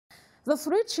The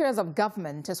three tiers of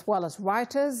government, as well as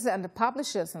writers and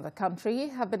publishers in the country,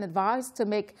 have been advised to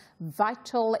make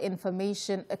vital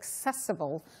information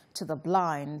accessible to the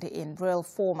blind in Braille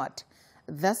format.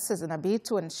 This is in a bid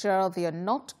to ensure they are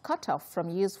not cut off from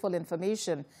useful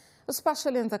information,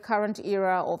 especially in the current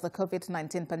era of the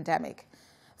COVID-19 pandemic.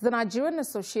 The Nigerian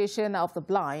Association of the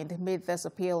Blind made this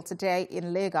appeal today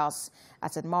in Lagos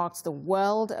as it marks the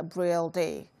World Braille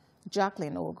Day.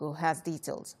 Jacqueline Ogu has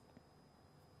details.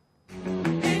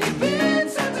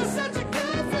 Let's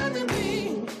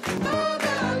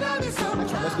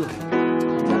go.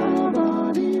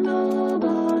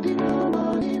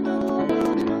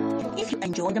 If you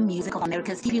enjoy the music of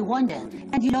America's Stevie Wonder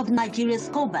and you love Nigeria's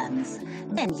school bands,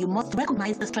 then you must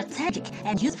recognize the strategic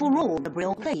and useful role the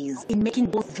Braille plays in making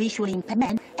both visually impaired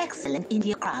men excellent in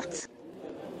their crafts.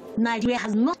 Nigeria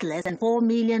has not less than 4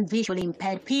 million visually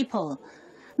impaired people.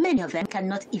 Many of them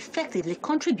cannot effectively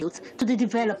contribute to the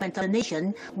development of the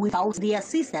nation without the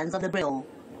assistance of the Braille.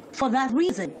 For that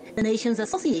reason, the nation's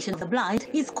Association of the Blind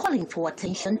is calling for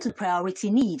attention to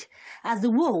priority need as the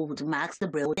world marks the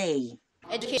Braille Day.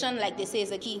 Education, like they say,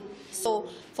 is a key. So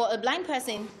for a blind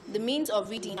person, the means of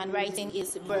reading and writing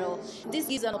is Braille. This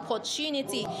gives an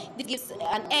opportunity, this gives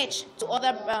an edge to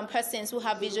other persons who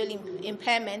have visual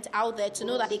impairment out there to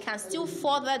know that they can still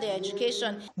further their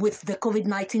education. With the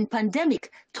COVID-19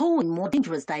 pandemic towing more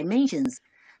dangerous dimensions,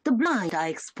 the blind are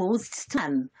exposed to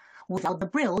them without the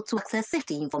Braille to access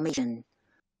safety information.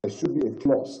 There should be a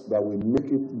clause that will make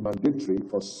it mandatory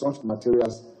for such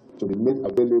materials to be made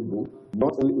available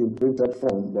not only in printed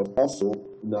form but also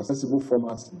in accessible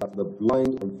formats that the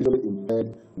blind and visually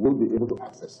impaired will be able to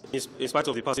access. In spite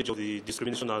of the passage of the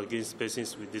Discrimination Against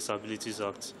Persons with Disabilities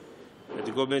Act,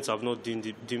 the government have not deemed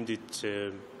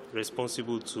it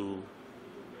responsible to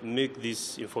make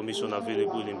this information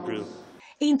available in Braille.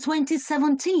 In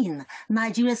 2017,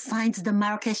 Nigeria signed the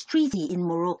Marrakesh Treaty in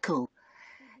Morocco.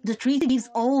 The treaty gives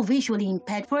all visually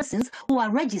impaired persons who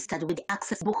are registered with the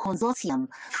Access Book Consortium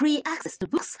free access to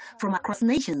books from across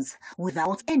nations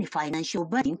without any financial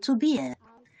burden to bear.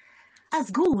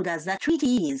 As good as that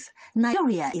treaty is,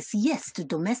 Nigeria is yet to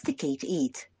domesticate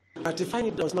it. Ratifying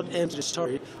it does not end the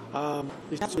story.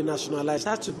 It has to be nationalized. It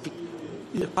has to be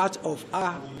a part of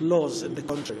our laws in the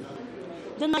country.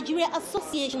 The Nigeria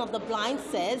Association of the Blind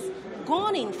says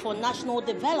gunning for national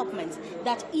development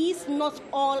that is not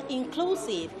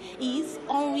all-inclusive is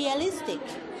unrealistic.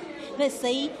 They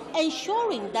say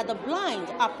ensuring that the blind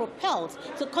are propelled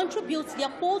to contribute their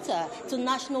quota to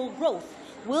national growth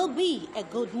will be a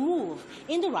good move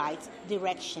in the right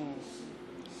direction.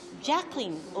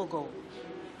 Jacqueline Ogu,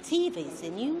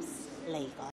 TVC News, Lagos.